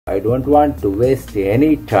I don't want to waste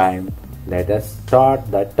any time. Let us start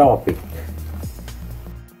the topic.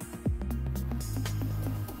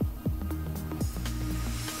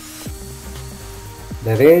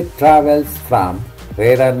 The ray travels from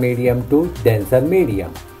rarer medium to denser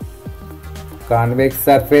medium. Convex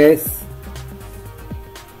surface,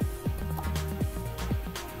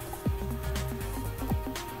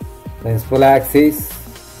 principal axis.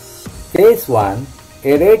 Case 1.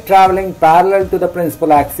 A ray traveling parallel to the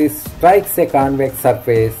principal axis strikes a convex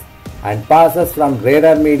surface and passes from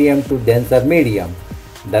rarer medium to denser medium.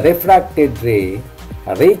 The refracted ray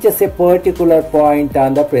reaches a particular point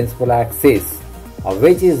on the principal axis,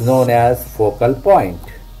 which is known as focal point.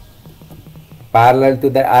 Parallel to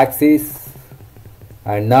the axis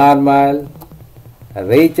and normal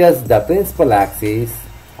reaches the principal axis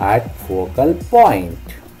at focal point.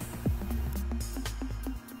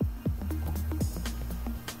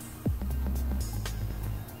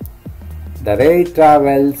 The ray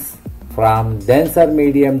travels from denser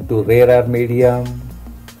medium to rarer medium.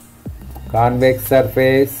 Convex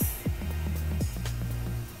surface.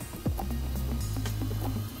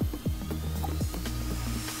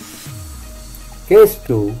 Case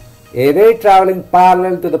 2. A ray traveling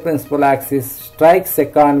parallel to the principal axis strikes a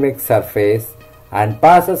convex surface and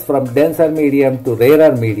passes from denser medium to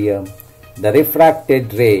rarer medium. The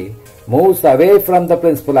refracted ray moves away from the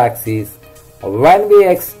principal axis. When we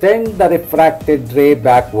extend the refracted ray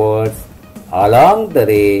backwards along the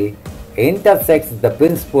ray intersects the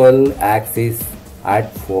principal axis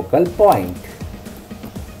at focal point.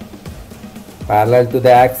 Parallel to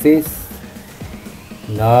the axis,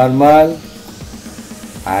 normal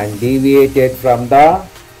and deviated from the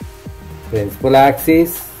principal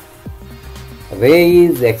axis. Ray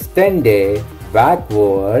is extended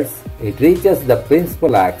backwards. It reaches the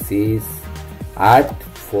principal axis at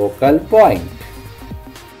focal point.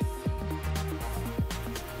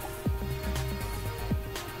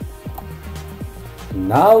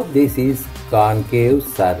 Now this is concave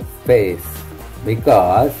surface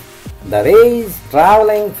because the ray is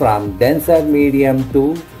traveling from denser medium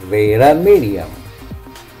to rarer medium.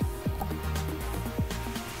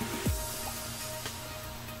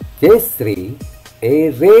 Case 3.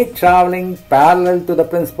 A ray traveling parallel to the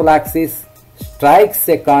principal axis strikes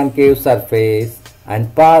a concave surface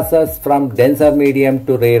and passes from denser medium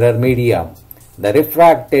to rarer medium. The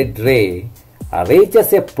refracted ray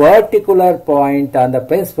reaches a particular point on the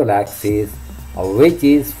principal axis, which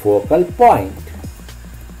is focal point.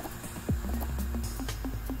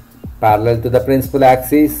 Parallel to the principal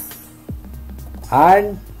axis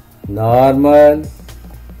and normal,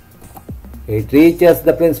 it reaches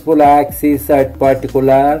the principal axis at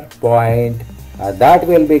particular point. That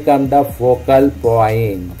will become the focal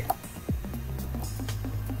point.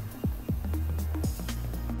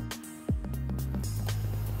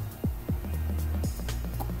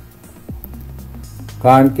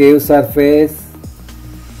 Concave surface.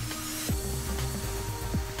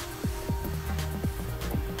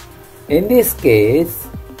 In this case,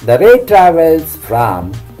 the ray travels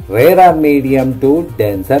from rarer medium to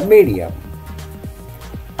denser medium.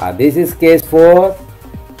 This is case 4.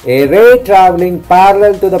 A ray traveling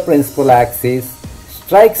parallel to the principal axis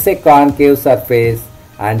strikes a concave surface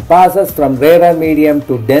and passes from rarer medium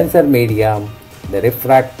to denser medium. The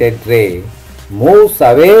refracted ray moves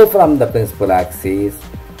away from the principal axis.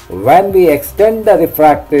 When we extend the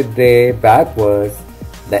refracted ray backwards,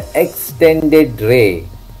 the extended ray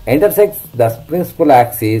intersects the principal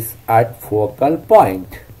axis at focal point.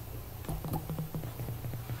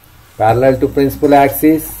 Parallel to principal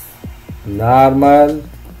axis, normal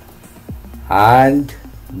and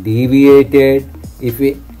deviated. If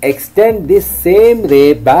we extend this same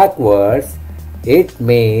ray backwards, it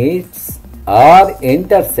meets or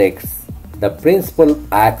intersects the principal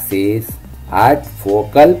axis at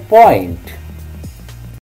focal point.